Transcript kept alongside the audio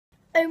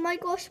Oh my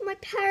gosh, my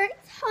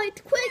parents,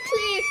 hide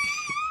quickly.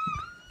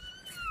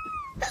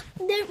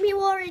 Don't be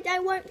worried, I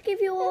won't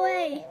give you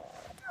away.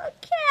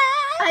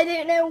 Okay. I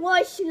don't know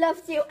why she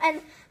loves you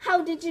and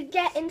how did you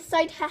get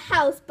inside her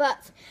house,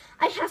 but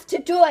I have to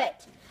do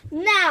it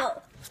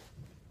now.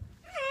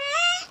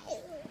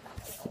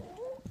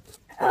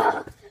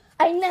 Ugh,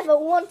 I never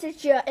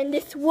wanted you in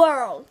this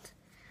world.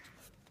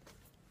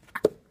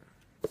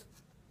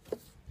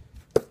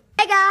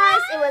 Hey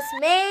guys, it was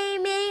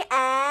Mimi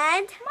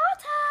and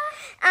Marta.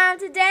 And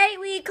today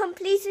we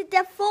completed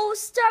the full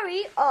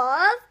story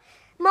of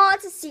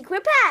Marta's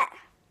Secret Pet.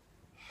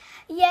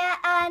 Yeah,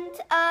 and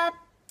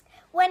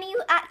when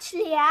you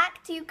actually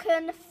act, you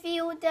can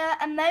feel the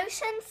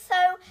emotions. So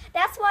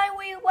that's why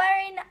we're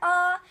wearing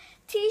our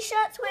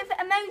t-shirts with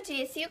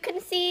emojis. You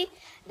can see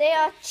they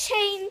are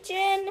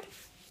changing.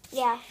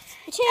 Yeah,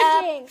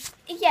 changing.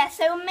 Yeah,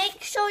 so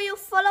make sure you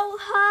follow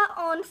her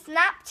on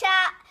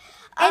Snapchat,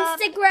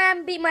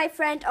 Instagram, be my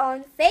friend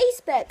on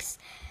Facebook.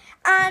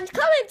 And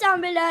comment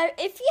down below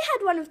if you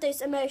had one of those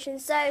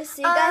emotions. So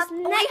see you guys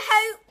next. We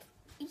hope,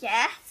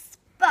 yes,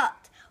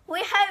 but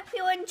we hope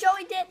you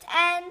enjoyed it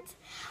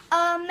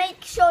and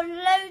make sure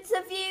loads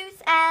of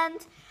views and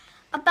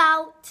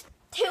about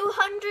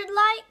 200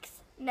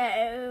 likes.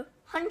 No,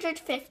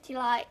 150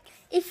 likes.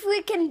 If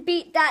we can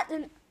beat that,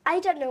 then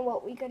I don't know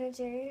what we're gonna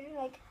do.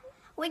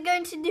 We're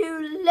going to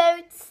do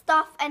loads of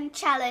stuff and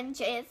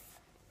challenges.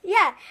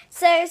 Yeah.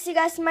 So see you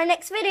guys in my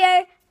next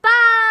video.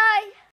 Bye.